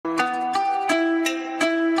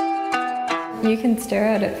you can stare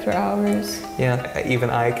at it for hours. Yeah, even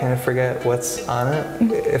I kind of forget what's on it.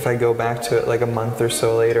 If I go back to it like a month or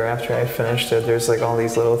so later after I finished it, there's like all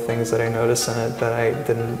these little things that I notice in it that I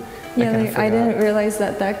didn't. Yeah, like I didn't realize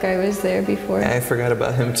that that guy was there before. I forgot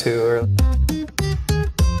about him too.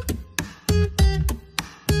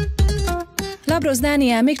 Labrosse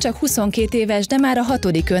Dani még csak 22 éves, de már a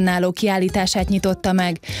 6. önálló kiállítását nyitotta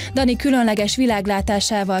meg. Dani különleges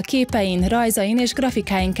világlátásával, képein, rajzain és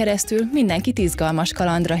grafikáin keresztül mindenkit izgalmas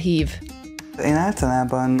kalandra hív. Én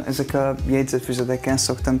általában ezek a jegyzetfüzetekkel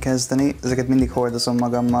szoktam kezdeni, ezeket mindig hordozom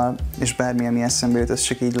magammal, és bármi, ami eszembe jut, azt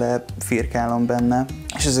csak így lefirkálom benne.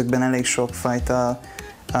 És ezekben elég sokfajta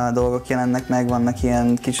dolgok jelennek meg, vannak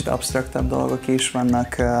ilyen kicsit absztraktabb dolgok is,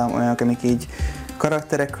 vannak olyanok, amik így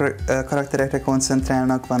karakterekre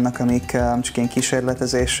koncentrálnak, vannak, amik csak ilyen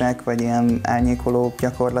kísérletezések, vagy ilyen árnyékoló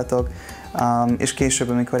gyakorlatok, és később,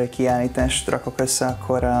 amikor egy kiállítást rakok össze,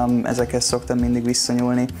 akkor ezekhez szoktam mindig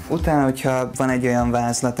visszanyúlni. Utána, hogyha van egy olyan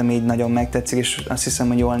vázlat, ami így nagyon megtetszik, és azt hiszem,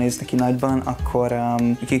 hogy jól néz neki nagyban, akkor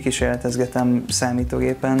kikísérletezgetem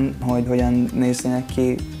számítógépen, hogy hogyan néznének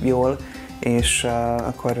ki jól, és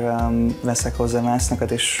akkor veszek hozzá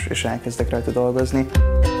vásznakat, és elkezdek rajta dolgozni.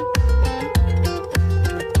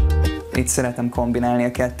 Itt szeretem kombinálni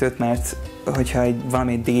a kettőt, mert hogyha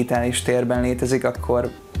valami digitális térben létezik, akkor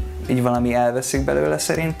így valami elveszik belőle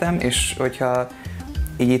szerintem, és hogyha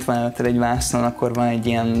így itt van előtted egy vásznon, akkor van egy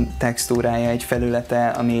ilyen textúrája, egy felülete,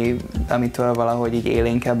 amitől valahogy így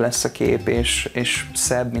élénkebb lesz a kép, és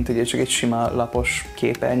szebb, mint ugye csak egy sima lapos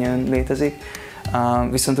képernyőn létezik.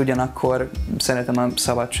 Viszont ugyanakkor szeretem a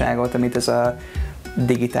szabadságot, amit ez a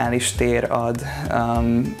digitális tér ad,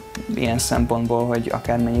 ilyen szempontból, hogy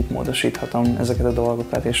akármennyit módosíthatom ezeket a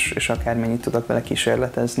dolgokat, és akármennyit tudok vele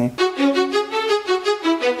kísérletezni.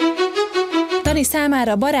 Dani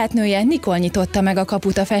számára barátnője Nicole nyitotta meg a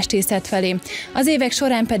kaput a festészet felé, az évek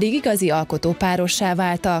során pedig igazi alkotópárossá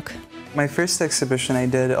váltak. My first exhibition I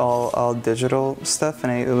did all digital stuff,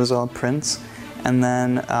 and it was all prints. And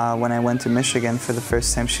then when I went to Michigan for the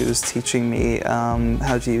first time, she was teaching me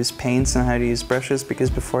how to use paints and how to use brushes,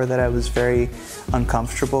 because before that I was very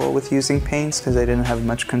uncomfortable with using paints because I didn't have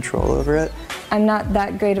much control over it. I'm not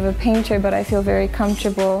that great of a painter, but I feel very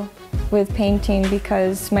comfortable with painting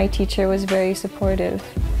because my teacher was very supportive.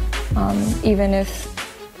 Even if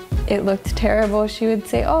it looked terrible, she would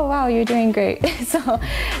say, "Oh wow, you're doing great."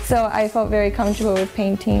 So I felt very comfortable with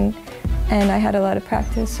painting. And I had a lot of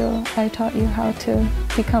practice, so I taught you how to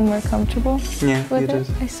become more comfortable with it,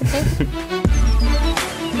 I suppose.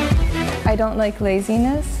 I don't like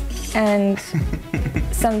laziness, and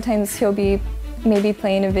sometimes he'll be maybe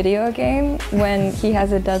playing a video game when he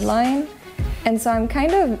has a deadline. And so I'm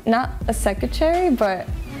kind of not a secretary, but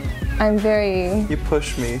I'm very... You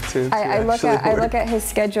push me to I look at his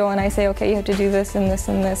schedule and I say, okay, you have to do this and this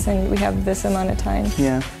and this, and we have this amount of time.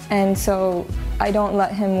 Yeah. And so I don't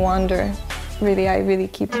let him wander. Really, I really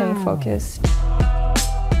keep him focused.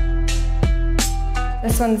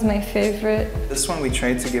 This one's my favorite. This one we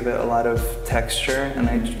tried to give it a lot of texture, and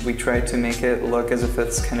we tried to make it look as if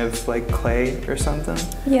it's kind of like clay or something.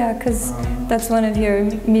 Yeah, because that's one of your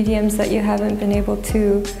mediums that you haven't been able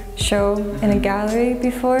to show in a gallery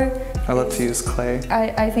before. I love to use clay.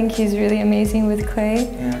 I think he's really amazing with clay,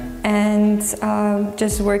 and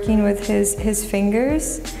just working with his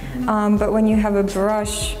fingers. But when you have a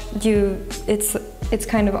brush, it's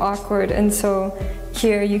kind of awkward, and so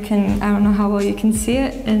here you can, I don't know how well you can see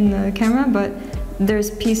it in the camera, but there's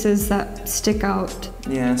pieces that stick out.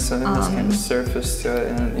 Yeah, so it has kind of surface to it.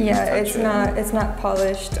 And yeah, it's not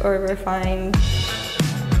polished or refined.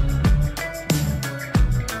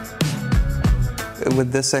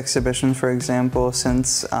 With this exhibition, for example,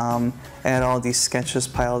 since I had all these sketches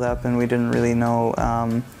piled up and we didn't really know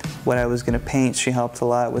what I was going to paint, she helped a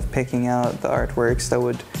lot with picking out the artworks that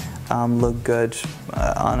would look good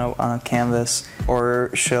on a canvas, or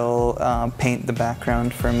she'll paint the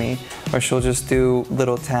background for me, or she'll just do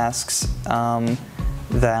little tasks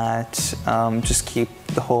that just keep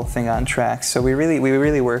the whole thing on track. So we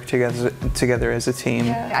really work together as a team.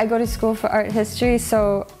 Yeah. I go to school for art history,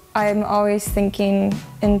 so I'm always thinking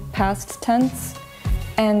in past tense,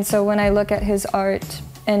 and so when I look at his art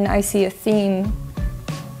and I see a theme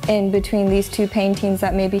in between these two paintings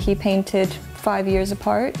that maybe he painted 5 years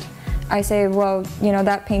apart, I say, well, you know,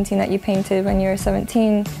 that painting that you painted when you were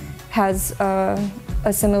 17 has a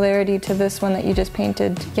similarity to this one that you just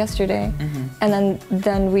painted yesterday. And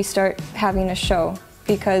then we start having a show,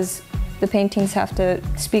 because the paintings have to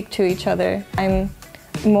speak to each other. I'm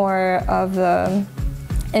more of the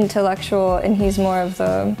intellectual and he's more of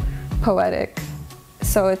the poetic.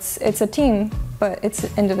 So it's a team, but it's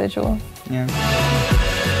individual. Yeah.